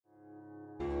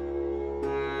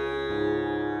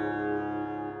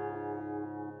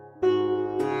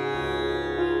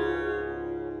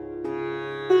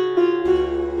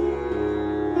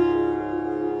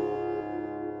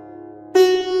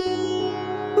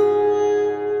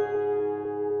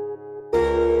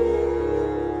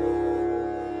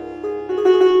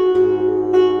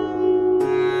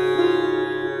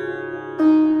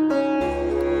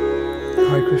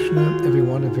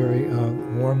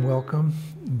welcome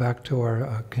back to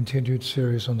our continued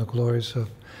series on the glories of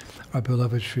our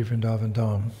beloved Sri Vrindavan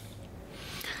Dham.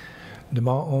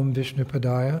 Nama Om Vishnu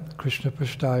Padaya, Krishna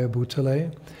Pashtaya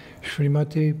Bhutale,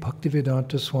 Srimati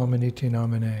Bhaktivedanta Swami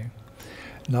Namane.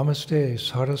 Namaste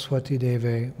Saraswati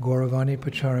Deve, Gauravani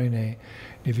Pacharine,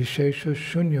 Nivishesha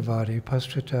Shunyavadi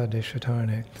Pastrita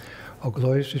Deshatarne. All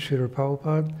glories to Srila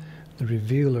Prabhupada, the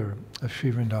revealer of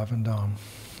Sri Vrindavan Dham.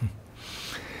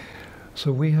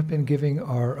 So we have been giving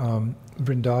our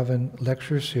Vrindavan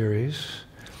lecture series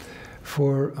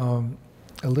for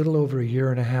a little over a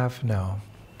year and a half now.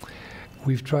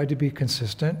 We've tried to be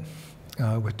consistent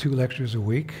with 2 lectures a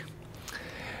week.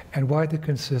 And why the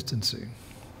consistency?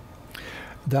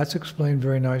 That's explained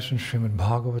very nice in Srimad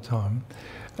Bhagavatam,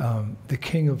 the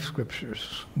king of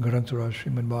scriptures, Granthara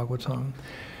Srimad Bhagavatam,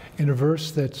 in a verse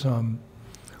that's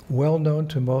well known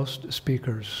to most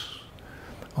speakers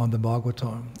on the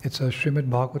Bhagavatam. It's a Srimad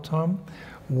Bhagavatam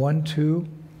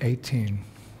 1:2-18.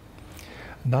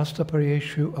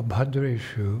 Nastaparyeshu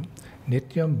abhadreshu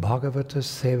nityam bhagavata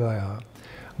sevaya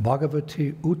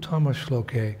bhagavati uttama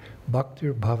shloke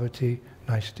bhaktir bhavati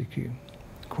naistiki.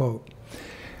 Quote,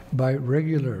 by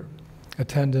regular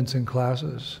attendance in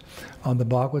classes on the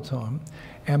Bhagavatam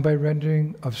and by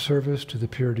rendering of service to the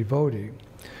pure devotee,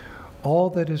 all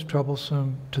that is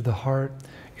troublesome to the heart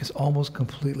is almost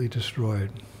completely destroyed.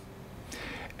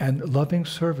 And loving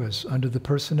service under the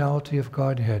personality of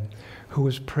Godhead, who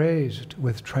is praised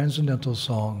with transcendental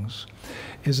songs,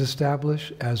 is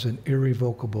established as an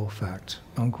irrevocable fact,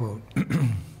 unquote.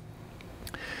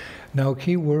 Now, a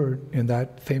key word in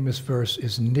that famous verse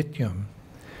is nityam,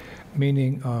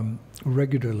 meaning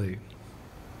regularly,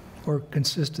 or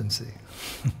consistency.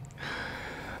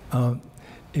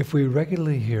 If we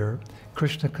regularly hear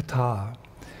Krishna Katha,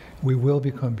 we will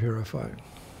become purified.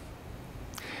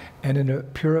 And in a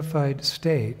purified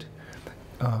state,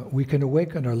 we can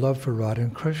awaken our love for Radha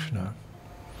and Krishna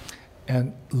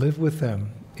and live with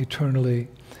them eternally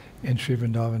in Sri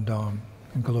Vrindavan Dham,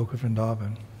 in Goloka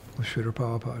Vrindavan, with Srila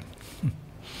Prabhupada.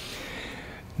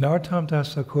 Narottam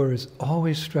Das Thakur is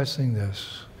always stressing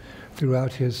this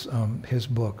throughout his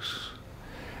books.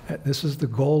 This is the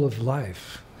goal of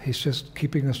life. He's just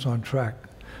keeping us on track,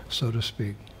 so to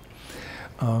speak.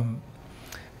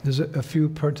 There's a few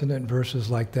pertinent verses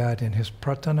like that in his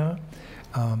Pratana,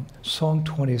 Song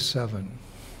 27,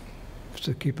 just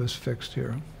to keep us fixed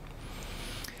here.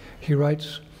 He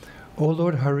writes, O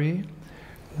Lord Hari,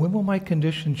 when will my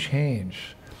condition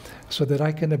change so that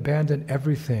I can abandon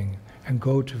everything and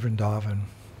go to Vrindavan?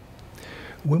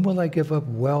 When will I give up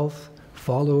wealth,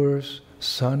 followers,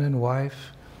 son and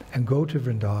wife, and go to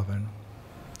Vrindavan?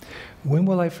 When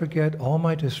will I forget all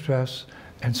my distress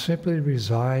and simply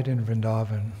reside in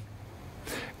Vrindavan?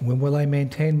 When will I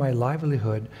maintain my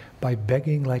livelihood by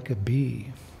begging like a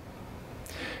bee?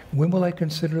 When will I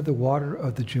consider the water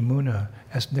of the Jamuna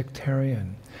as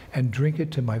nectarian and drink it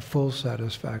to my full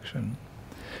satisfaction?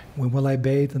 When will I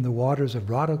bathe in the waters of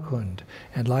Radhakund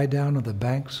and lie down on the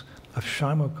banks of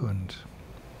Shamakund?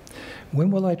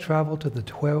 When will I travel to the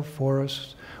 12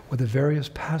 forests where the various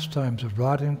pastimes of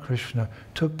Radha and Krishna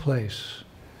took place,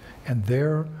 and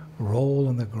there roll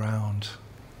on the ground?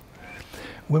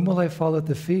 When will I fall at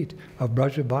the feet of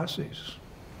Brajabasis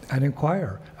and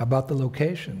inquire about the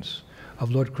locations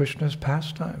of Lord Krishna's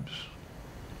pastimes?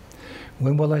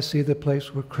 When will I see the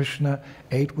place where Krishna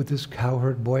ate with his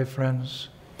cowherd boyfriends?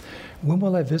 When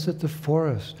will I visit the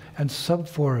forests and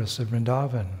sub-forests of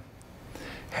Vrindavan?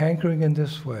 Hankering in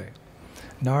this way,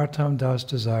 Narottam Das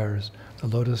desires the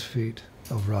lotus feet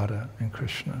of Radha and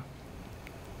Krishna,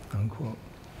 unquote.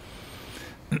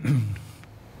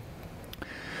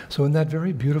 So in that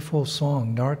very beautiful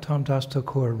song, Narottam Das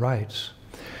Thakur writes,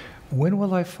 when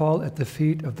will I fall at the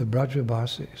feet of the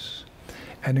Brajabasis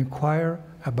and inquire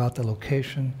about the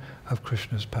location of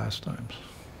Krishna's pastimes?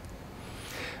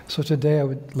 So today I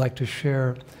would like to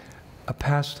share a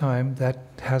pastime that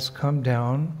has come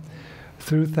down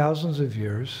through thousands of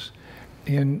years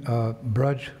in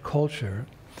Braj culture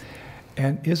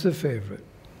and is a favorite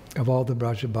of all the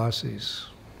Brajabasis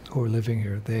who are living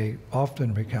here. They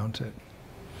often recount it.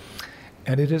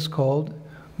 And it is called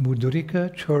Mudurika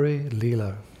Chori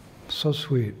Leela. So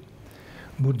sweet.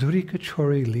 Mudurika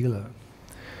Chori Leela.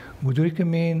 Mudurika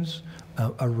means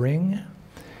a ring,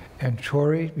 and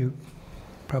Chori, you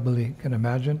probably can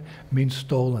imagine, means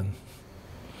stolen.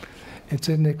 It's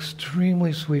an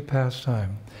extremely sweet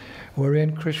pastime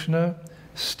wherein Krishna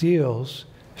steals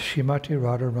Srimati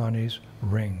Radharani's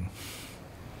ring.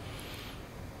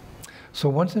 So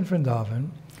once in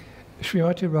Vrindavan,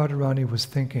 Srimati Radharani was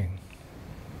thinking,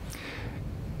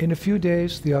 in a few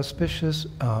days, the auspicious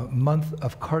month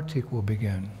of Kartik will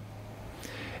begin.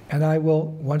 and I will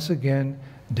once again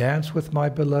dance with my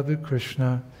beloved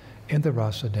Krishna in the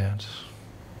rasa dance.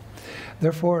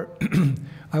 Therefore,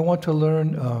 I want to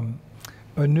learn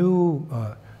a new,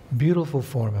 beautiful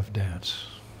form of dance.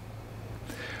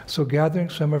 So gathering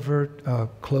some of her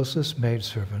closest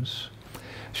maidservants,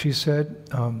 she said,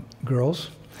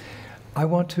 girls, I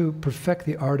want to perfect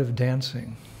the art of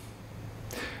dancing.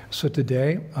 So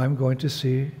today, I'm going to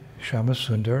see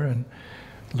Shyama-Sundar and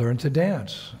learn to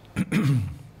dance.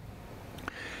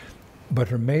 But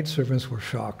her maidservants were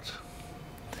shocked.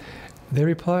 They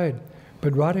replied,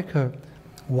 but Radhika,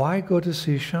 why go to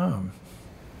see Shyam?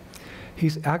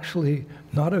 He's actually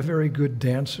not a very good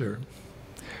dancer.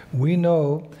 We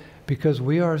know because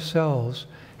we ourselves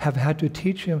have had to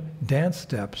teach him dance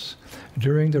steps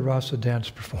during the rasa dance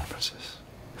performances,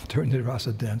 during the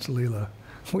rasa dance lila.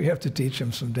 We have to teach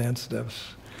him some dance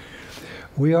steps.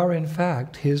 We are, in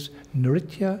fact, his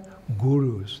nritya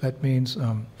gurus. That means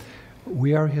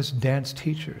we are his dance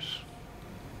teachers.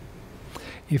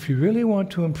 If you really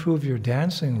want to improve your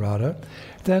dancing, Radha,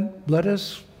 then let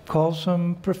us call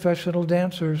some professional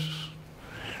dancers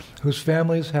whose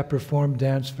families have performed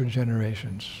dance for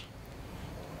generations.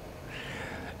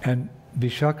 And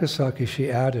Visakha Sakhi, she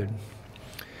added,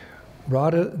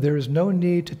 Radha, there is no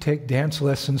need to take dance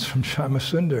lessons from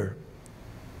Shyama-Sundar.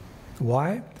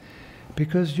 Why?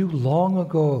 Because you long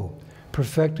ago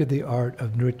perfected the art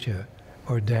of nritya,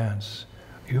 or dance.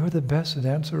 You're the best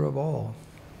dancer of all.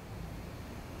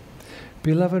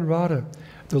 Beloved Radha,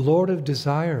 the Lord of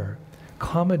Desire,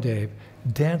 Kamadev,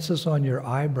 dances on your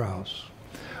eyebrows.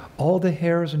 All the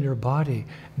hairs in your body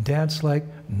dance like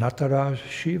Nataraj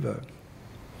Shiva.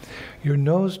 Your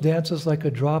nose dances like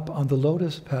a drop on the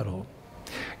lotus petal.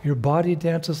 Your body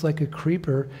dances like a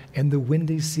creeper in the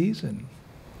windy season.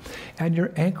 And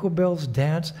your ankle bells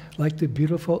dance like the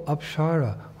beautiful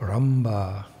Apsara,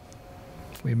 Ramba.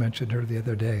 We mentioned her the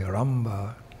other day,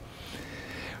 Ramba.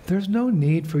 There's no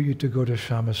need for you to go to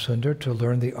Shyama-Sundar to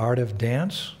learn the art of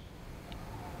dance.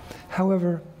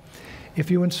 However,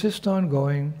 if you insist on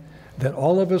going, then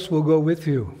all of us will go with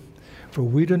you, for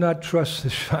we do not trust the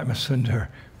Shyama-Sundar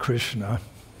Krishna.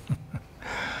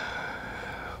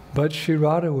 But Shri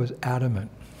Radha was adamant.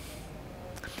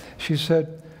 She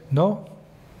said, no,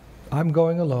 I'm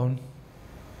going alone.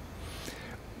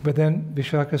 But then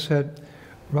Visakha said,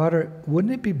 Radha,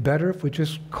 wouldn't it be better if we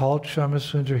just called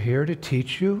Shyama-Sundar here to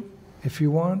teach you, if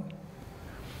you want?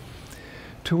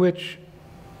 To which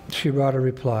Shri Radha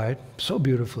replied, so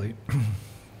beautifully,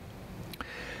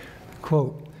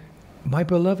 quote, my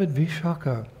beloved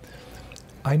Visakha,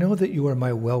 I know that you are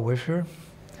my well-wisher,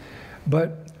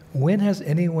 but when has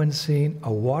anyone seen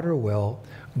a water well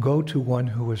go to one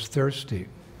who is thirsty?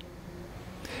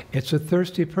 It's a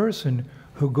thirsty person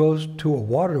who goes to a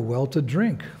water well to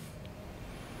drink.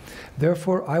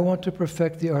 Therefore, I want to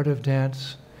perfect the art of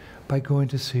dance by going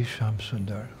to see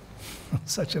Shyama-Sundar.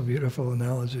 Such a beautiful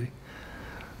analogy.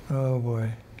 Oh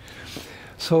boy.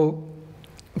 So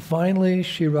finally,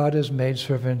 Shri Radha's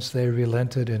maidservants, they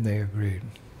relented and they agreed.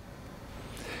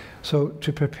 So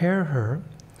to prepare her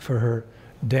for her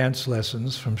dance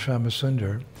lessons from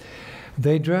Shyama-Sundar,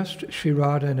 they dressed Shri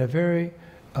Radha in a very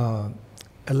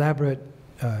elaborate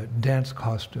dance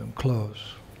costume,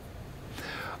 clothes,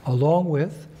 along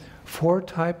with 4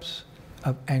 types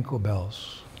of ankle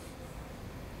bells.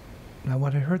 Now,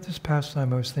 when I heard this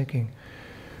pastime, I was thinking,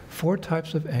 4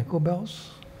 types of ankle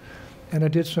bells? And I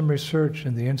did some research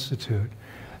in the Institute,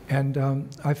 and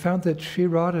I found that Shri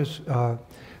Radha's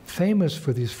famous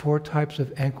for these 4 types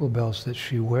of ankle bells that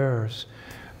she wears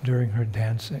during her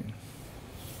dancing.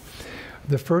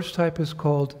 The first type is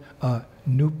called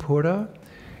Nupura,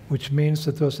 which means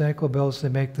that those ankle bells, they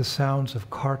make the sounds of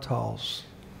kartals.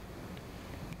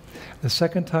 The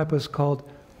second type is called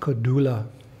Kadula,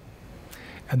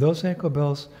 and those ankle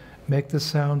bells make the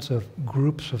sounds of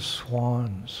groups of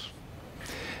swans.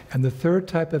 And the third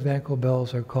type of ankle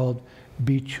bells are called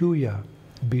Bichuya,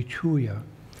 Bichuya,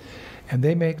 and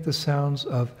they make the sounds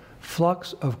of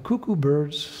flocks of cuckoo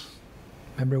birds.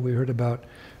 Remember we heard about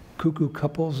cuckoo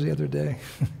couples the other day?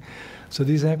 So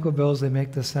these ankle bells, they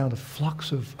make the sound of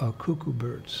flocks of cuckoo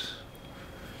birds.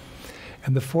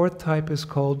 And the fourth type is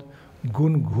called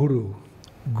Gunguru,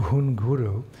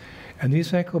 Gunguru. And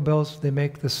these ankle bells, they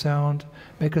make a sound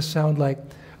like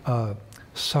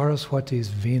Saraswati's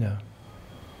Veena.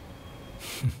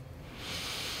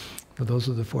 So those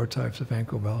are the 4 types of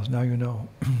ankle bells. Now you know.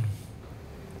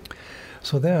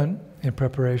 So then, in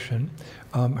preparation,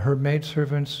 her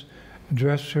maidservants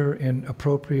dressed her in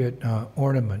appropriate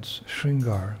ornaments,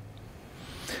 shringar.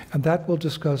 And that we'll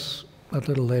discuss a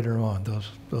little later on,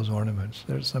 those ornaments.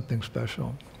 There's something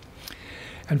special.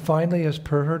 And finally, as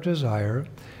per her desire,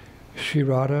 Sri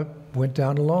Radha went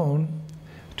down alone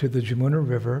to the Jamuna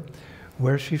River,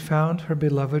 where she found her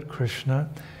beloved Krishna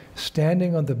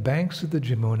standing on the banks of the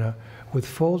Jamuna with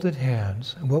folded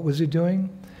hands. And what was he doing?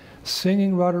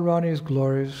 Singing Radharani's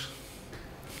glories.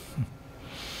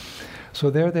 So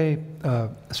there they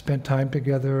spent time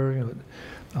together,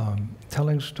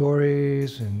 telling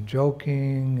stories and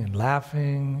joking and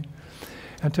laughing,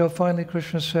 until finally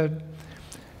Krishna said,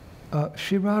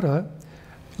 Sri Radha,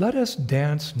 let us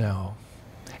dance now.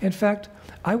 In fact,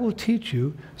 I will teach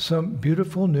you some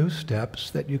beautiful new steps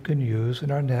that you can use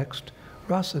in our next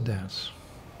rasa dance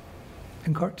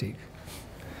in Kartik.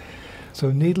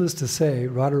 So needless to say,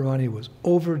 Radharani was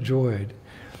overjoyed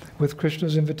with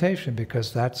Krishna's invitation,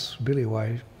 because that's really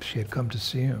why she had come to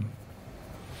see him.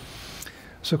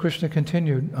 So Krishna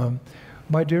continued,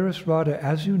 my dearest Radha,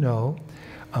 as you know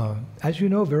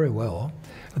very well,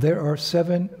 there are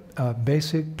 7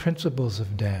 basic principles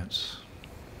of dance.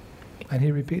 And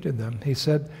he repeated them. He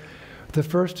said, the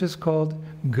first is called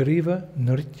Griva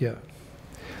Nritya.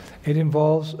 It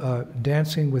involves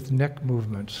dancing with neck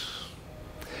movements.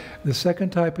 The second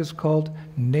type is called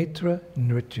Netra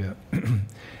Nritya.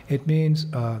 It means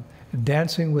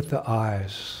dancing with the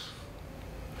eyes.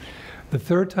 The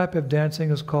third type of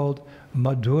dancing is called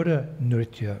Madhura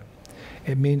Nritya.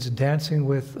 It means dancing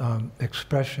with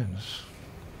expressions.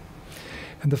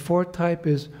 And the fourth type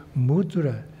is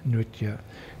Mudra Nritya,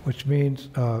 which means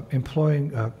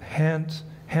employing hand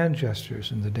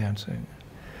gestures in the dancing.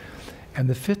 And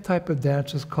the fifth type of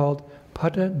dance is called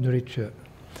Pada Nritya.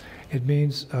 It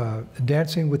means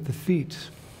dancing with the feet.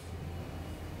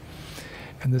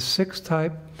 And the sixth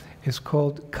type is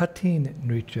called Katin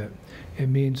Nritya. It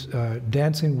means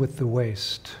dancing with the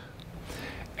waist.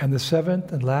 And the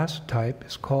seventh and last type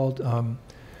is called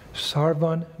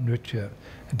Sarvan Nritya,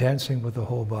 dancing with the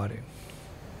whole body.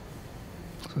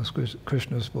 So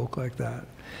Krishna spoke like that.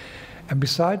 And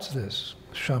besides this,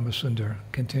 Shyamasundar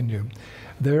continued,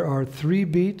 there are 3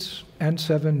 beats and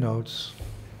 7 notes.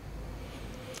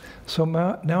 So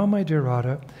now, my dear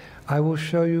Radha, I will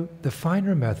show you the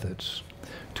finer methods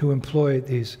to employ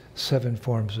these 7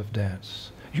 forms of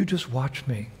dance. You just watch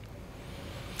me.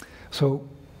 So,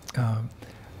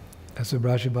 as the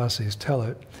Brajabasis tell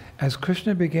it, as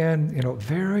Krishna began,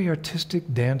 very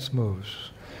artistic dance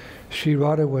moves, Sri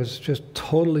Radha was just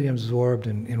totally absorbed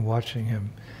in watching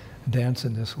him dance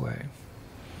in this way.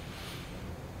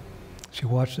 She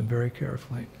watched him very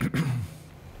carefully.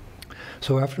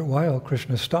 So after a while,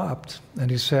 Krishna stopped and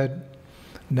he said,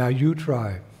 now you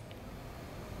try.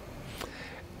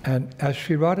 And as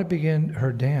Sri Radha began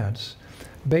her dance,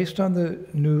 based on the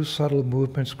new subtle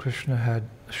movements Krishna had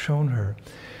shown her,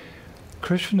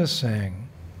 Krishna sang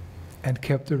and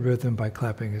kept the rhythm by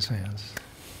clapping his hands.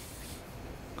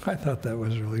 I thought that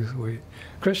was really sweet.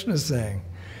 Krishna sang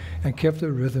and kept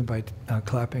the rhythm by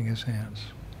clapping his hands.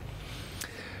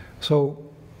 So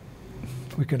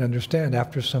we can understand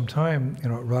after some time,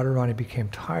 Radharani became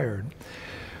tired.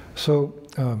 So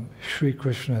Sri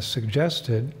Krishna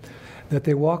suggested that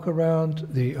they walk around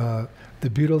the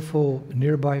beautiful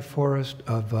nearby forest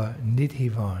of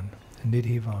Nidhivan.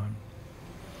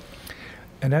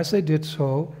 And as they did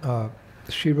so,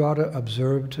 Sri Radha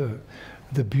observed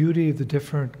the beauty of the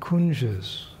different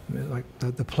kunjas, like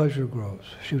the pleasure groves.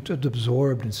 She was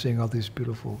absorbed in seeing all these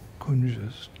beautiful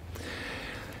kunjas.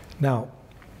 Now,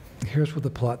 here's where the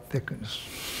plot thickens.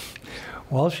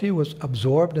 While she was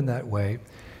absorbed in that way,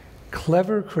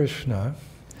 clever Krishna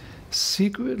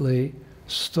secretly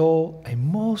stole a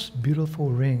most beautiful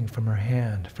ring from her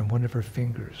hand, from one of her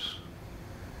fingers.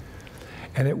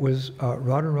 And it was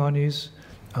Radharani's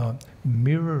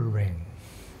mirror ring.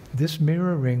 This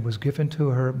mirror ring was given to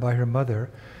her by her mother,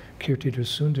 Kirtita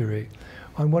Sundari,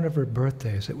 on one of her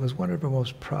birthdays. It was one of her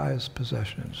most prized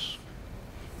possessions.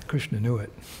 Krishna knew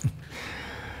it.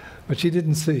 But she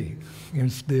didn't see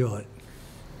and steal it.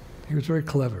 He was very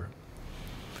clever.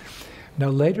 Now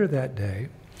later that day,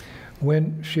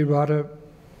 when Sri Radha,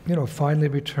 finally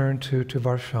returned to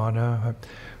Varshana,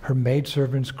 her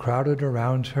maidservants crowded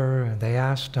around her and they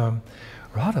asked,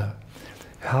 Radha,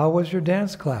 how was your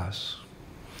dance class?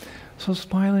 So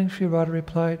smiling, Sri Radha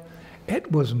replied,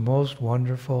 it was most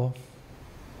wonderful.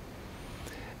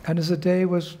 And as the day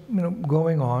was,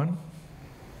 going on,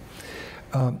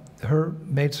 her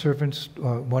maidservants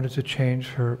wanted to change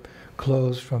her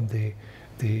clothes from the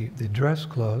dress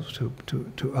clothes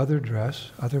to other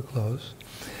clothes.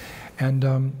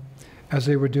 And as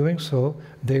they were doing so,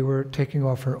 they were taking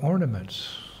off her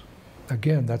ornaments.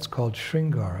 Again, that's called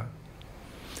Shringara.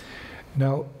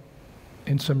 Now,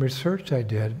 in some research I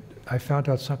did, I found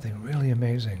out something really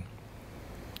amazing.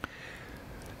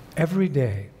 every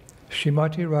day,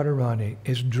 Srimati Radharani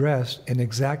is dressed in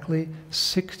exactly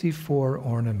 64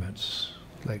 ornaments,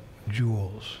 like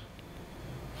jewels.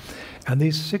 And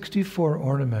these 64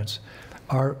 ornaments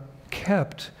are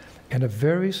kept in a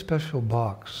very special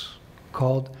box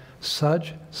called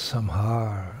Saj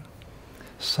Samhar.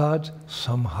 Saj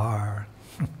Samhar.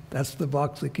 That's the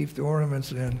box they keep the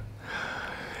ornaments in.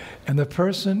 And the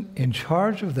person in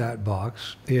charge of that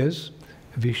box is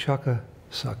Visakha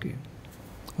Sakhi,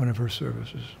 one of her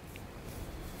services.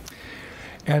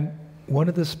 And one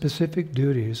of the specific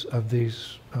duties of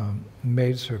these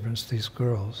maidservants, these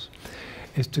girls,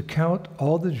 is to count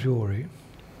all the jewelry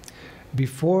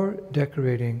before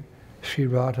decorating Sri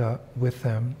Radha with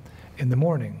them in the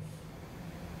morning,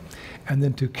 and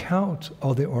then to count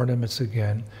all the ornaments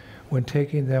again when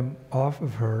taking them off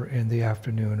of her in the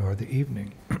afternoon or the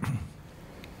evening.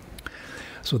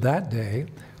 So that day,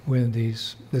 when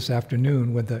this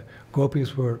afternoon, when the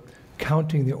gopis were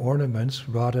counting the ornaments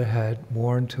Radha had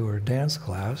worn to her dance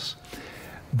class,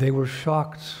 they were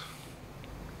shocked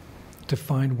to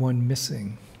find one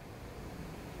missing.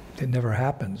 It never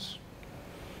happens.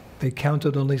 They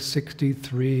counted only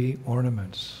 63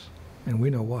 ornaments, and we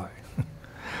know why.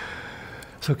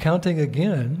 So counting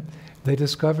again, they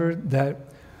discovered that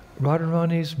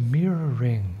Radharani's mirror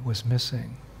ring was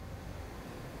missing.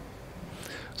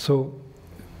 So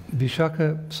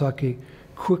Visakha Sakhi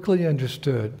quickly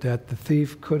understood that the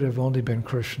thief could have only been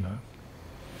Krishna.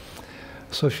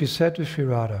 So she said to Sri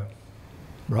Radha,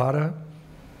 Radha,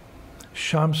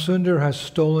 Shamsundar has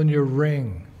stolen your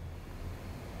ring.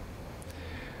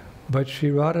 But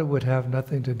Sri Radha would have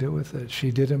nothing to do with it.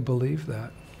 She didn't believe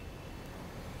that.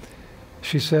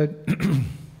 She said,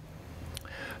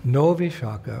 no,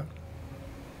 Visakha,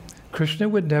 Krishna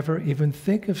would never even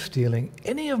think of stealing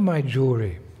any of my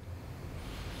jewelry.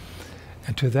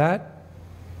 And to that,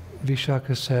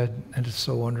 Visakha said, and it's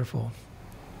so wonderful,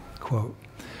 quote,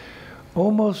 O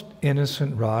most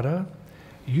innocent Radha,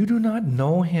 you do not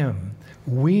know him.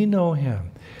 We know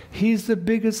him. He's the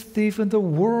biggest thief in the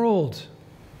world.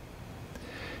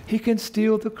 He can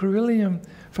steal the beryllium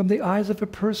from the eyes of a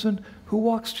person who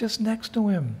walks just next to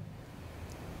him.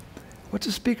 What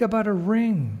to speak about a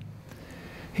ring?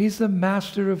 He's the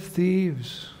master of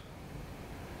thieves.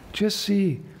 Just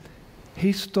see,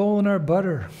 he's stolen our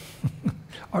butter,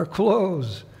 our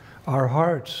clothes, our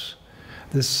hearts,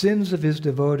 the sins of his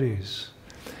devotees,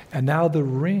 and now the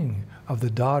ring of the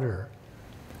daughter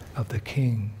of the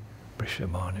king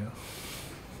Vrishabhanu.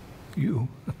 You.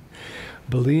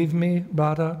 Believe me,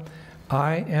 Radha,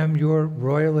 I am your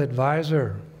royal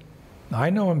advisor. I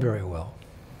know him very well.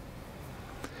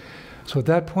 So at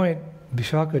that point,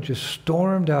 Visakha just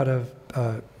stormed out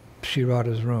of Sri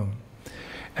Radha's room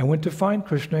and went to find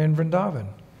Krishna in Vrindavan.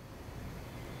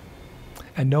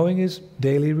 And knowing his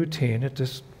daily routine at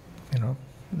this,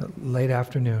 late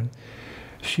afternoon,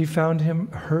 she found him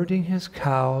herding his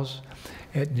cows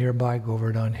at nearby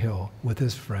Govardhan Hill with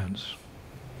his friends.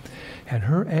 And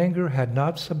her anger had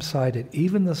not subsided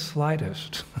even the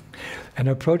slightest. And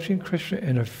approaching Krishna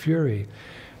in a fury,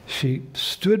 she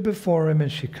stood before him and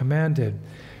she commanded,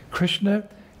 Krishna,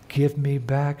 give me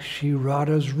back Sri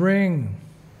Radha's ring.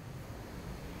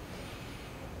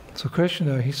 So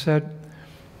Krishna, he said,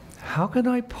 how can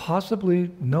I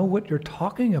possibly know what you're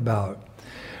talking about?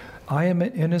 I am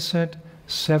an innocent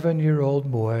 7-year-old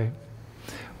boy.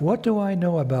 What do I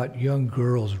know about young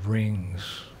girls'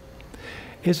 rings?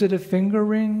 Is it a finger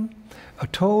ring, a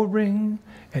toe ring,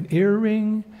 an ear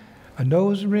ring, a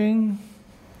nose ring?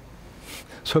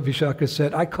 So Visakha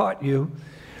said, I caught you.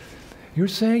 You're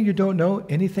saying you don't know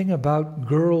anything about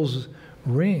girls'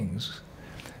 rings,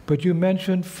 but you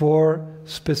mentioned 4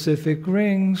 specific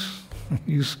rings,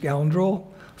 you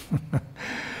scoundrel.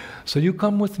 So you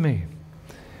come with me.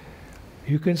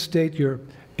 You can state your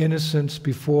innocence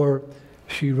before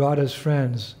Sri Radha's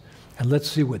friends, and let's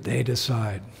see what they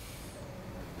decide.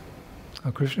 Now,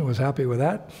 Krishna was happy with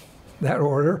that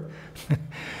order.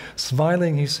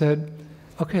 Smiling, he said,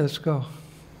 okay, let's go.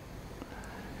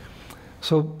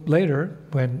 So later,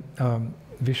 when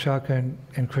Visakha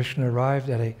and Krishna arrived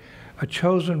at a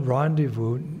chosen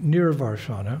rendezvous near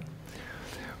Varshana,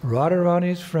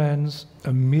 Radharani's friends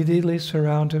immediately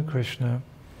surrounded Krishna,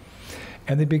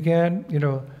 and they began,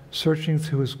 searching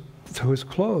through his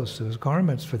clothes, through his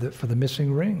garments for the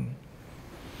missing ring.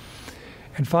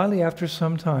 And finally, after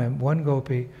some time, one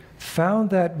gopi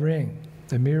found that ring,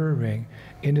 the mirror ring,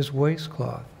 in his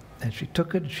waistcloth. And she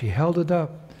took it and she held it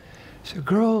up. She said,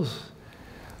 girls,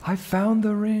 I found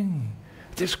the ring.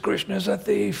 This Krishna is a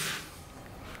thief.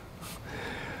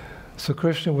 So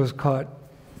Krishna was caught,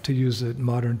 to use a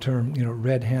modern term,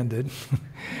 red-handed.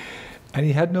 And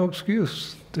he had no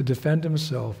excuse to defend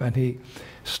himself, and he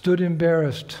stood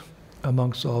embarrassed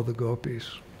amongst all the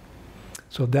gopis.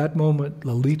 So at that moment,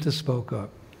 Lalita spoke up.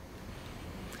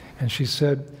 And she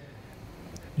said,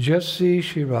 "Just see,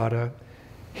 Shri Radha,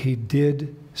 he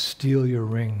did steal your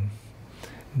ring.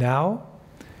 Now,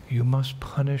 you must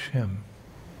punish him."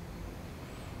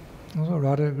 So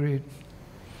Radha agreed.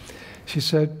 She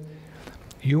said,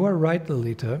 "You are right,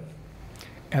 Lalita,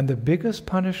 and the biggest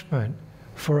punishment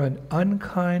for an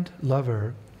unkind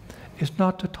lover is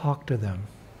not to talk to them.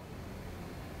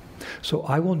 So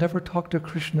I will never talk to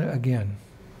Krishna again.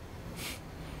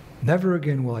 Never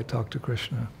again will I talk to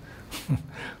Krishna."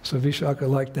 So Visakha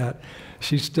liked that.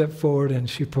 She stepped forward and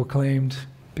she proclaimed,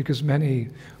 because many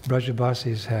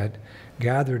Brajabasis had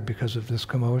gathered because of this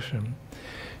commotion.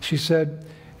 She said,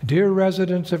 "Dear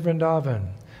residents of Vrindavan,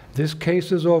 this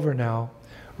case is over now.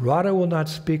 Radha will not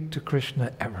speak to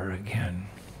Krishna ever again."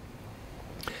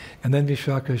 And then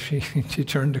Visakha, she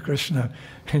turned to Krishna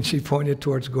and she pointed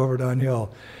towards Govardhan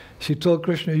Hill. She told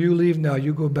Krishna, "You leave now,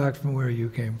 you go back from where you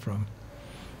came from."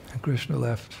 And Krishna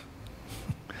left,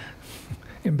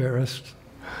 embarrassed.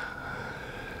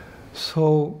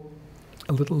 So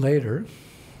a little later,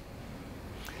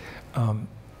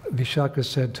 Visakha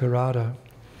said to Radha,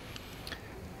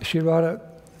 "Shri Radha,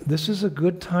 this is a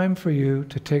good time for you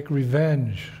to take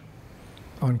revenge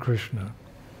on Krishna.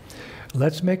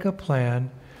 Let's make a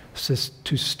plan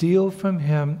to steal from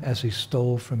him as he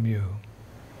stole from you."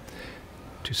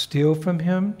 To steal from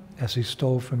him as he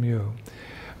stole from you.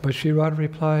 But Shri Radha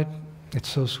replied, it's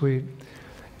so sweet,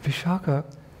 "Visakha,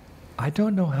 I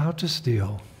don't know how to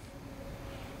steal.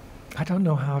 I don't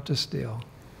know how to steal."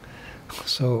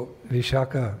 So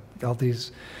Visakha, all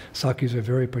these Sakhis are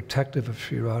very protective of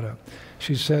Shri Radha.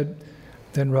 She said,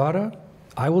 "Then Radha,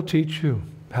 I will teach you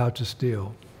how to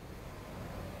steal."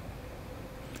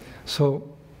 So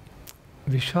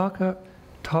Visakha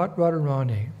taught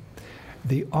Radharani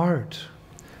the art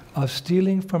of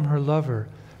stealing from her lover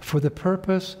for the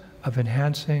purpose of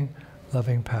enhancing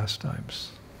loving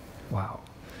pastimes. Wow.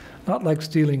 Not like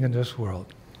stealing in this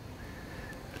world.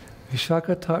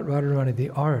 Visakha taught Radharani the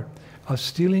art of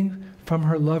stealing from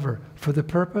her lover for the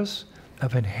purpose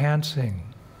of enhancing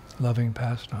loving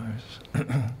pastimes.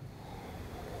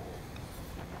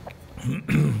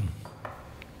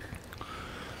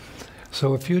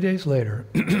 So a few days later,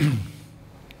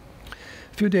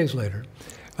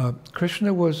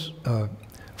 Krishna was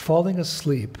falling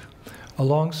asleep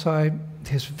alongside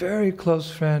his very close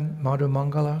friend Madhu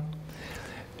Mangala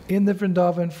in the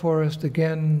Vrindavan forest,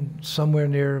 again somewhere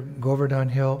near Govardhan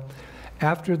Hill,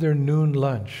 after their noon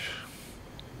lunch.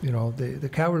 You know, the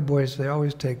cowherd boys, they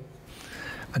always take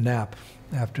a nap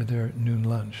after their noon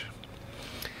lunch.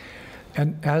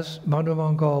 And as Madhu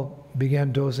Mangal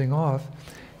began dozing off,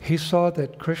 he saw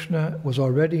that Krishna was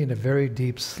already in a very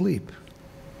deep sleep.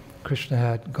 Krishna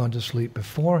had gone to sleep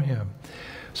before him.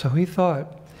 So he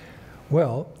thought,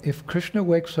 well, if Krishna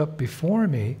wakes up before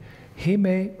me, he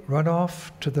may run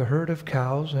off to the herd of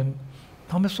cows and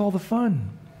I'll miss all the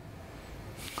fun.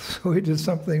 So he did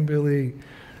something really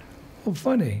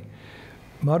funny.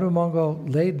 Madhu Mangal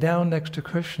laid down next to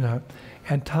Krishna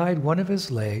and tied one of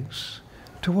his legs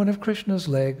to one of Krishna's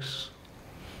legs.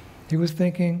 He was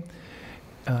thinking,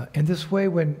 in this way,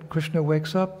 when Krishna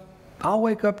wakes up, I'll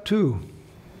wake up too.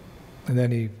 And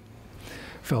then he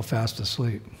fell fast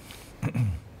asleep.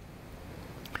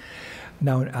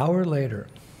 Now, an hour later,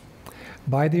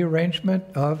 by the arrangement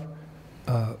of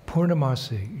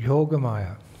Purnamasi,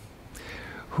 Yogamaya,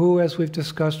 who, as we've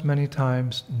discussed many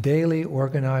times, daily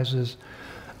organizes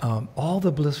all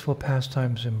the blissful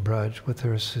pastimes in Braj with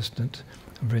her assistant,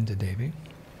 Vrindadevi.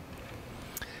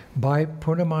 By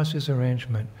Purnamasi's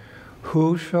arrangement,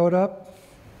 who showed up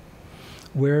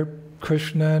where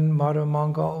Krishna and Madhu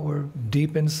Mangal were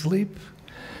deep in sleep?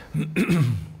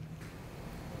 I'm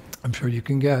sure you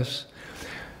can guess.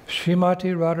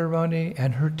 Srimati Radharani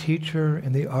and her teacher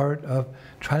in the art of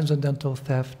transcendental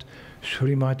theft,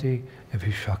 Srimati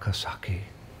Visakha Sakhi.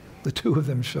 The two of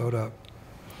them showed up.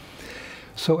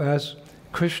 So as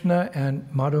Krishna and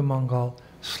Madhu Mangal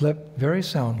slept very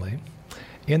soundly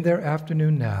in their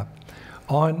afternoon nap,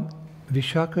 on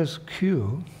Visakha's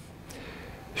cue,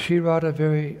 Shri Radha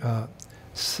very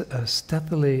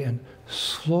stealthily and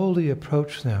slowly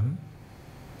approached them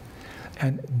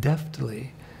and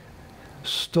deftly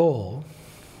stole,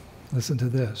 listen to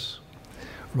this,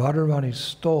 Radharani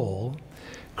stole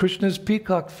Krishna's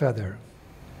peacock feather,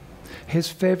 his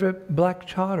favorite black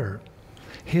chadar,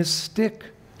 his stick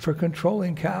for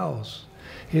controlling cows,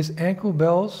 his ankle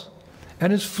bells,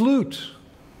 and his flute.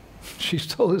 She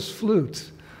stole his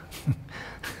flute.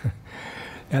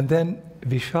 And then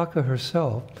Visakha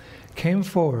herself came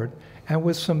forward and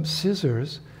with some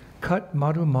scissors cut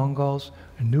Madhu Mangal's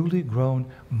newly grown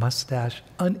mustache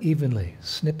unevenly,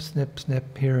 snip, snip,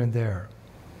 snip, here and there.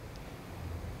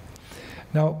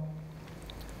 Now,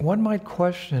 one might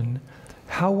question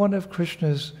how one of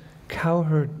Krishna's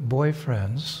cowherd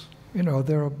boyfriends, you know,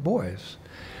 they're boys,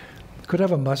 could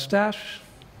have a mustache.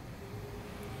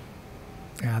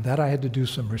 Yeah, that I had to do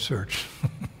some research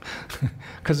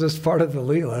because it's part of the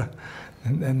Leela,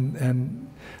 and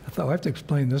I thought, I have to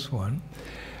explain this one.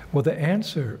 Well, the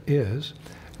answer is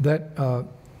that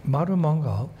Madhu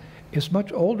Mangal is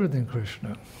much older than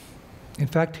Krishna. In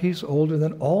fact, he's older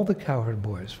than all the cowherd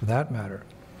boys, for that matter.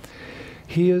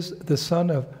 He is the son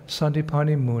of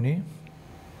Sandipani Muni,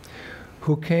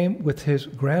 who came with his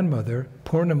grandmother,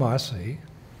 Purnamasi,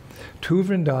 to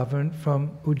Vrindavan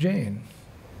from Ujjain.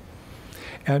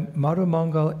 And Madhu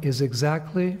Mangal is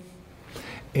exactly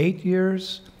 8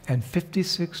 years and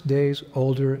 56 days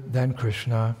older than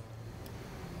Krishna.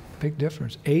 Big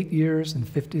difference. 8 years and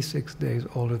 56 days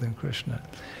older than Krishna.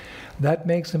 That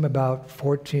makes him about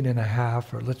 14 and a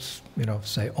half, or let's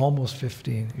say almost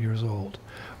 15 years old.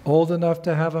 Old enough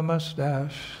to have a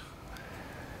mustache.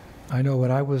 I know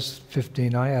when I was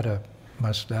 15, I had a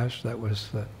mustache. That was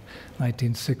the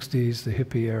 1960s, the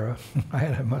hippie era. I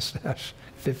had a mustache,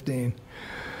 15.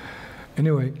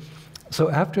 Anyway, so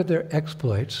after their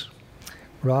exploits,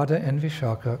 Radha and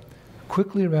Visakha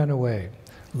quickly ran away,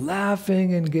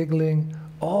 laughing and giggling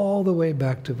all the way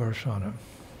back to Varshana.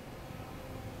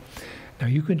 Now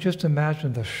you can just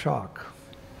imagine the shock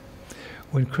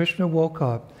when Krishna woke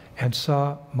up and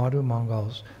saw Madhu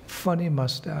Mangal's funny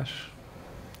mustache.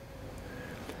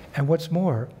 And what's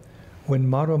more, when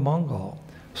Madhu Mangal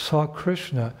saw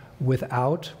Krishna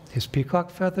without his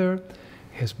peacock feather,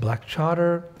 his black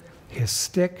chadar, his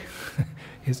stick,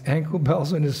 his ankle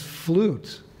bells, and his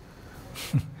flute,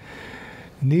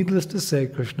 needless to say,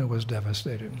 Krishna was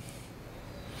devastated.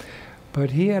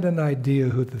 But he had an idea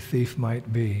who the thief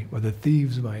might be, or the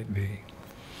thieves might be.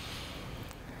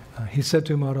 He said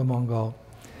to Madhu Mangal,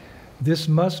 "This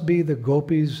must be the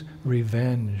gopis'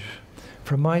 revenge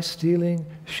for my stealing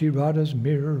Shri Radha's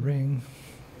mirror ring.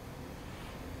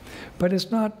 But it's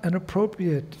not an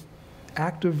appropriate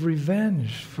act of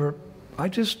revenge, for I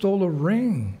just stole a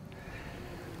ring.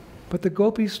 But the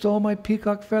gopis stole my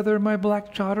peacock feather, my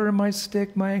black chadar, my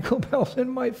stick, my ankle bells,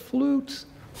 and my flute."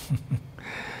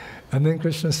 And then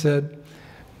Krishna said,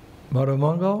 "Madhu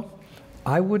Mangal,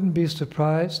 I wouldn't be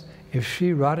surprised if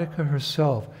Shri Radhika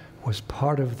herself was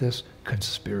part of this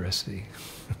conspiracy."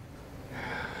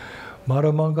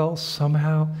 Madhu Mangal,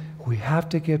 somehow we have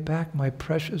to get back my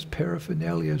precious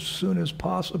paraphernalia as soon as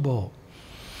possible.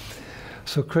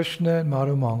 So Krishna and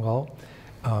Madhu Mangal,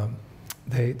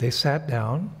 they sat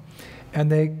down and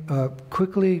they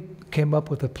quickly came up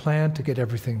with a plan to get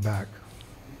everything back.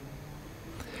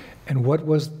 And what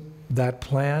was that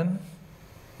plan?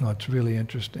 Well, it's really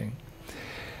interesting.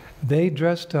 They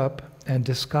dressed up and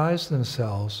disguised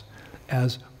themselves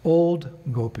as old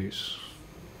gopis.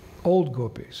 Old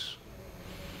gopis.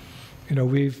 You know,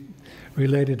 we've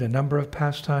related a number of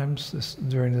pastimes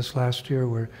during this last year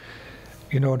where,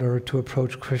 in order to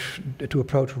approach Krishna, to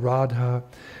approach Radha,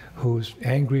 who's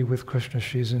angry with Krishna,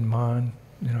 she's in Man,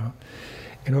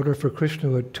 in order for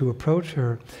Krishna to approach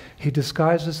her, he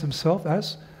disguises himself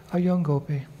as a young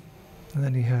gopi. And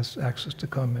then he has access to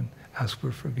come and ask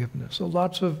for forgiveness. So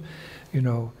lots of,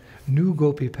 new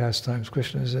gopi pastimes.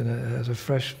 Krishna is as a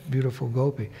fresh, beautiful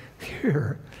gopi.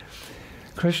 Here,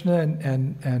 Krishna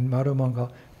and Madhu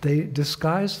Mangal, they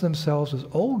disguise themselves as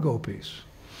old gopis.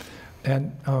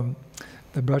 And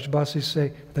the Brajbasis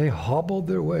say they hobbled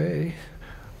their way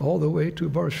all the way to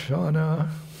Varshana,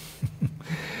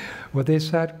 where they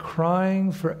sat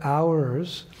crying for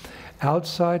hours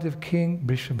outside of King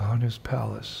Vrishabhanu's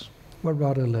palace, where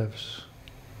Radha lives.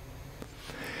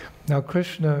 Now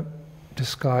Krishna,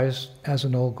 disguised as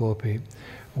an old gopi,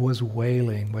 was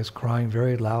wailing, was crying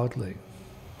very loudly.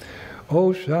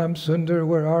 "Oh Shyam Sundar,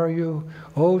 where are you?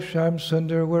 Oh Shyam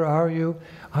Sundar, where are you?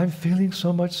 I'm feeling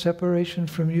so much separation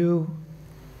from you."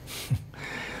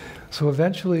 So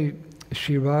eventually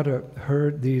Shri Radha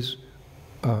heard these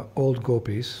old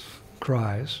gopis'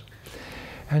 cries,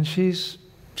 and she's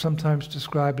sometimes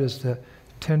described as the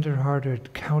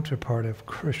tender-hearted counterpart of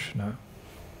Krishna.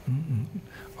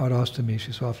 Radhastami,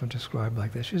 she's often described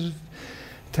like this. She's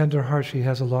tender heart, she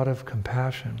has a lot of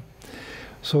compassion.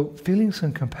 So feeling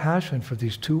some compassion for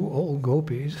these two old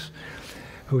gopis,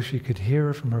 who she could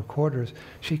hear from her quarters,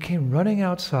 she came running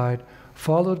outside,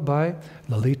 followed by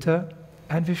Lalita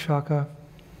and Visakha.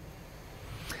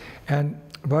 And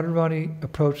Radharani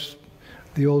approached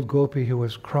the old gopi who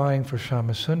was crying for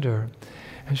Shyamasundar,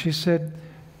 and she said,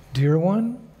 "Dear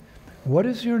one, what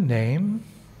is your name?"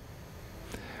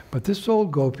 But this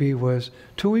old gopi was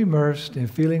too immersed in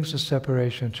feelings of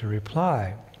separation to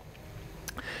reply.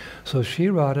 So Sri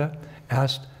Radha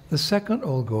asked the second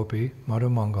old gopi,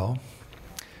 Madhumangal,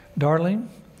 "Darling,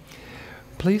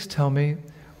 please tell me,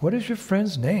 what is your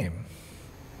friend's name?"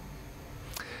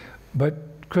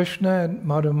 But Krishna and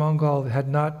Madhumangal had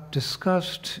not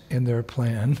discussed in their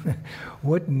plan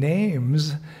what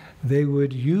names they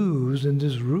would use in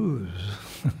this ruse.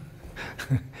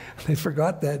 They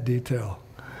forgot that detail.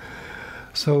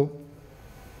 So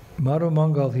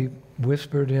Madhumangal, he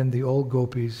whispered in the old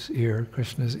gopi's ear,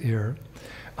 Krishna's ear,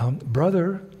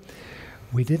 "Brother,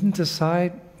 we didn't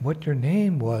decide what your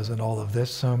name was in all of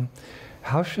this.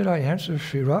 How should I answer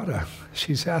Sri Radha?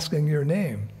 She's asking your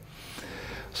name."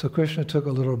 So Krishna took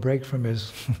a little break from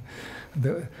his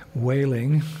the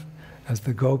wailing as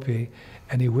the gopi,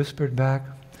 and he whispered back,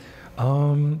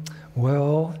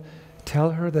 "Well,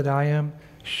 tell her that I am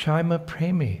Shaima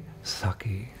Premi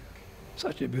Sakhi."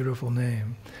 Such a beautiful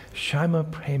name. Shaima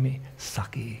Premi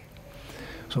Sakhi.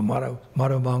 So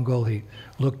Madhumangal, he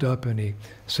looked up and he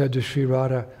said to Sri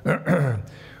Radha,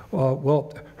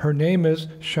 well, her name is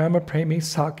Shaima Premi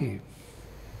Sakhi.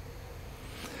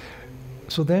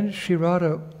 So then Sri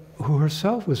Radha, who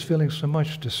herself was feeling so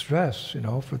much distress,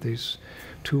 for these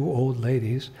two old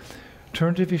ladies,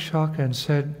 turned to Visakha and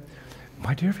said,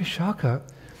 "My dear Visakha,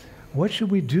 what should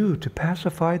we do to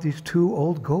pacify these two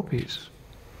old gopis?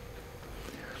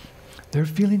 They're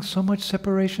feeling so much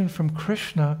separation from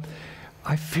Krishna,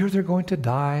 I fear they're going to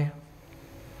die."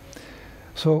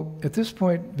 So at this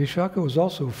point, Visakha was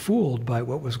also fooled by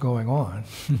what was going on.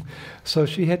 So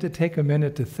she had to take a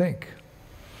minute to think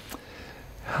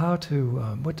how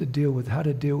to deal with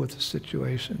the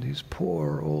situation, these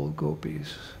poor old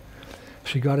gopis.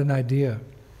 She got an idea,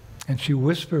 and she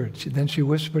whispered in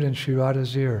Sri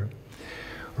Radha's ear,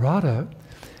 "Radha,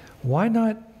 why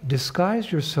not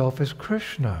disguise yourself as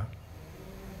Krishna,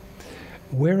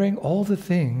 wearing all the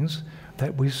things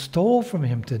that we stole from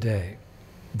him today?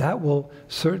 That will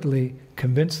certainly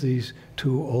convince these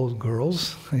two old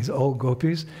girls, these old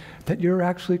gopis, that you're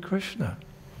actually Krishna.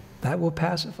 That will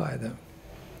pacify them.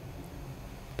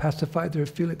 Pacify their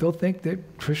feeling. They'll think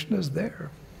that Krishna's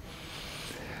there."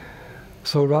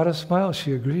 So Radha smiled.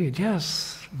 She agreed.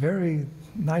 Yes, very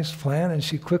nice plan. And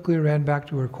she quickly ran back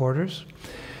to her quarters.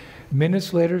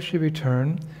 Minutes later, she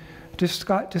returned,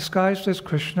 disguised as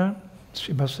Krishna.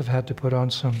 She must have had to put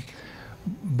on some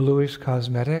bluish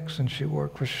cosmetics, and she wore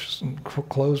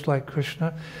clothes like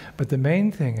Krishna. But the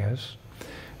main thing is,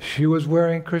 she was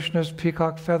wearing Krishna's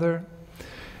peacock feather,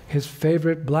 his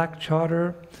favorite black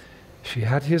chadar. She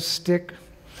had his stick.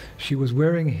 She was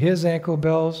wearing his ankle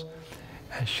bells,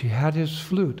 and she had his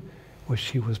flute, which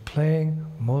she was playing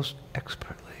most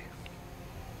expertly.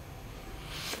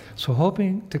 So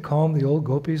hoping to calm the old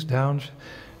gopis down,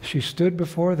 she stood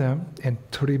before them in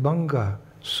Tribhanga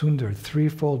Sundar,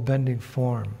 threefold bending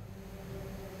form.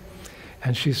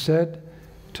 And she said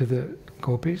to the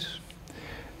gopis,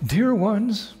 "Dear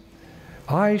ones,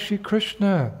 I, Shri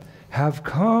Krishna, have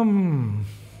come."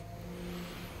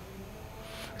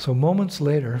 So moments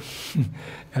later,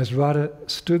 as Radha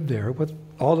stood there with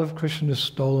all of Krishna's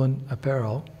stolen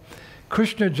apparel,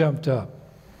 Krishna jumped up.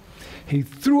 He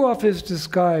threw off his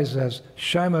disguise as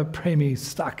Shaima Premi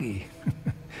Sakhi,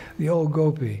 the old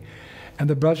gopi. And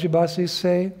the Brajabasis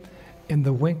say, in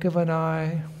the wink of an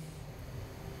eye,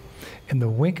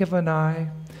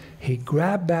 he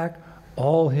grabbed back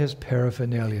all his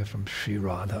paraphernalia from Sri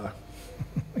Radha.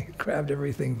 He grabbed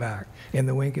everything back in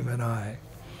the wink of an eye.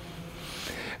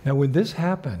 Now when this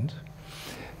happened,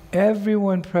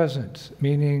 everyone present,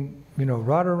 meaning,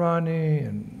 Radharani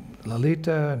and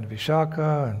Lalita and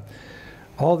Visakha and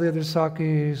all the other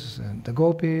Sakhis and the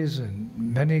gopis and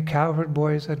many cowherd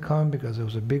boys had come because there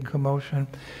was a big commotion.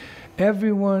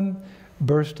 Everyone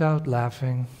burst out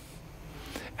laughing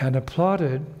and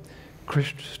applauded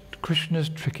Krishna's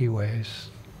tricky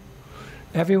ways.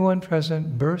 Everyone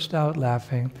present burst out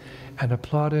laughing and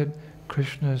applauded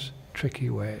Krishna's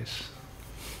tricky ways.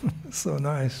 So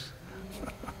nice.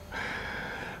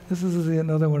 This is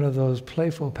another one of those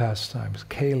playful pastimes,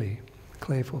 Kali.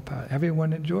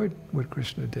 Everyone enjoyed what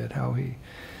Krishna did, how he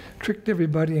tricked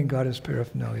everybody and got his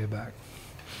paraphernalia back.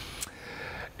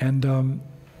 And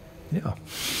yeah.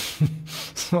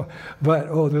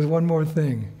 But there's one more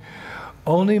thing.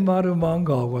 Only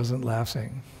Madhumangal wasn't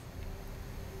laughing.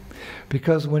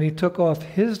 Because when he took off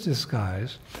his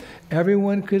disguise,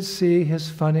 everyone could see his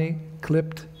funny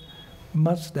clipped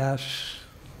mustache.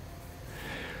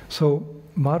 So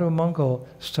Madhu Mangal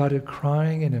started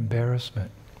crying in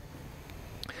embarrassment.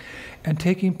 And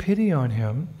taking pity on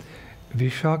him,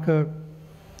 Visakha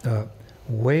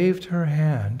waved her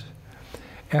hand,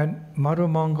 and Madhu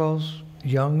Mangal's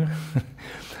young,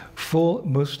 full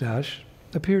mustache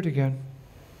appeared again.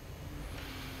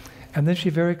 And then she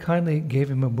very kindly gave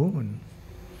him a boon.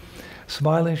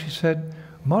 Smiling, she said,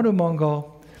 Madhu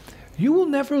Mangal, you will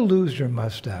never lose your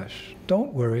mustache.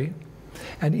 Don't worry.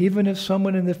 And even if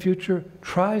someone in the future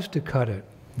tries to cut it,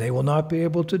 they will not be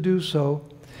able to do so.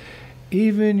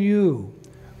 Even you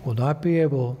will not be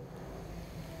able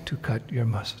to cut your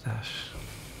mustache.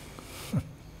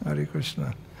 Hare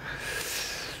Krishna.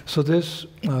 So this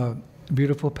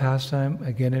beautiful pastime,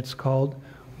 again it's called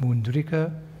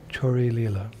Mundrika Chori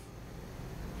Lila,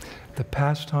 the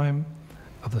pastime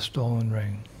of the stolen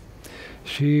ring.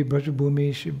 Shri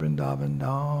Brajabhumi, Shri Vrindavan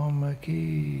Dham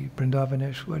ki,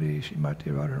 Vrindavaneshwari, Shri Mati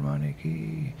Radharani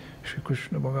ki, Shri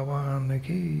Krishna Bhagavan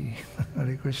ki,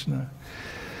 Hare Krishna.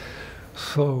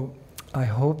 So I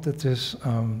hope that this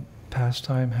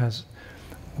pastime has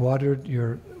watered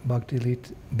your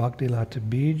Bhaktilata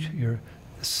Bij, your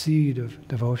seed of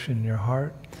devotion in your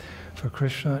heart for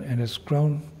Krishna, and it's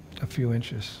grown a few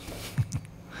inches.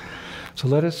 So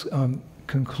let us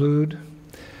conclude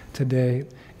today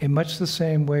in much the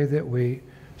same way that we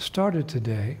started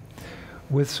today,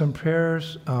 with some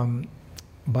prayers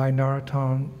by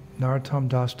Narottam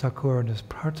Das Thakur and his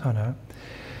Prarthana,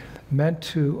 meant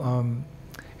to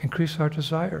increase our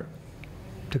desire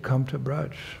to come to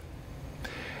Braj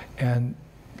and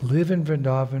live in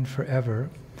Vrindavan forever,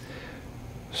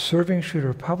 serving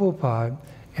Srila Prabhupada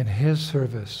in his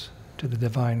service to the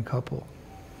divine couple,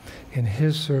 in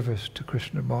his service to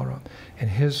Krishna Balaram, in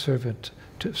his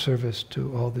service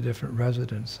to all the different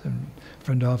residents in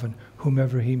Vrindavan,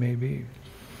 whomever he may be.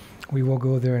 We will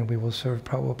go there and we will serve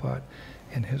Prabhupada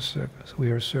in his service.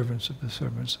 We are servants of the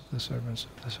servants of the servants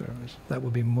of the servants. That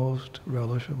will be most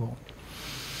relishable.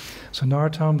 So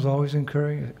Narottam's always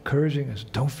encouraging us,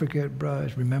 don't forget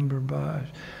Braj, remember Braj,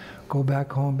 go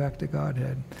back home, back to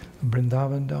Godhead.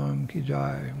 Vrindavan Dham ki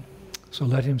jai. So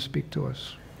let him speak to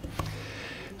us.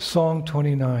 Song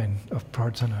 29 of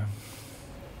Prarthana.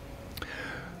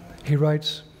 He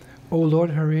writes, O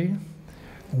Lord Hari,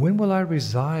 when will I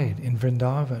reside in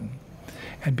Vrindavan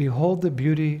and behold the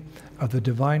beauty of the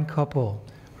divine couple,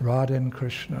 Radha and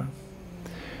Krishna?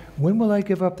 When will I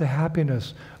give up the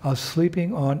happiness of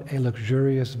sleeping on a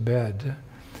luxurious bed?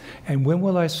 And when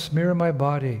will I smear my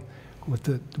body with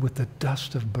the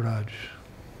dust of Braj?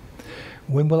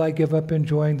 When will I give up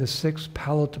enjoying the 6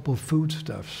 palatable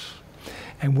foodstuffs?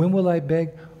 And when will I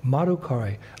beg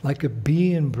Madhukari like a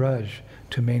bee in Braj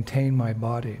to maintain my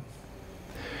body?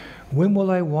 When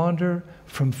will I wander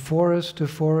from forest to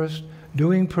forest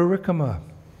doing parikrama?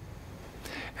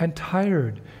 And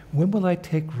tired, when will I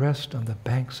take rest on the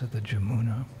banks of the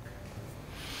Jamuna?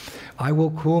 I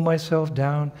will cool myself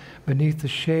down beneath the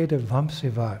shade of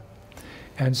Vamsivat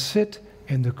and sit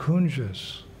in the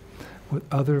kunjas with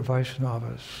other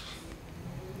Vaishnavas.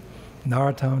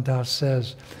 Narottam Das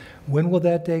says, when will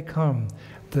that day come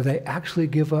that I actually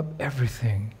give up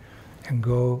everything and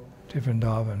go to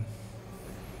Vrindavan?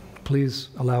 Please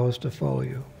allow us to follow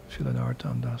you, Srila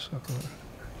Narottam Das Thakur.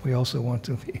 We also want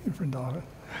to be in Vrindavan.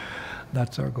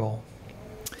 That's our goal.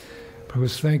 Prabhu,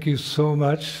 thank you so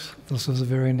much. This was a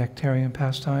very nectarian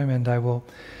pastime, and I will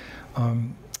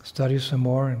study some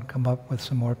more and come up with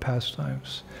some more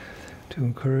pastimes to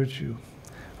encourage you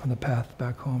on the path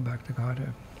back home, back to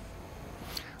Godhead.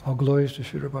 All glories to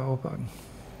Srila Prabhupada.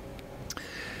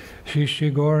 Shri Shri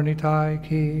Gaur Nitai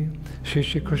ki, Shri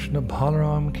Shri Krishna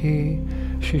Balaram ki,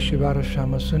 Shri Shri Radha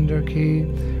Shama Sundar ki,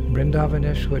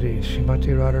 Vrindavaneshwari Srimati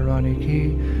Radharani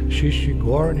ki, Shri Shri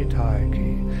Gaur Nitai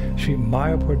ki, Shri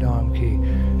Mayapur Dham ki,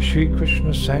 Shri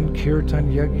Krishna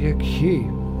Sankirtan Yagya ki,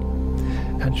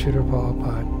 and Shri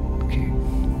Prabhupada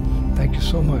ki. Thank you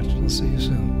so much. We'll see you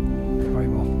soon. Very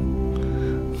well.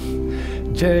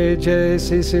 Jai Jai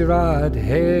Sisi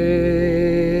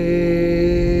Radhe.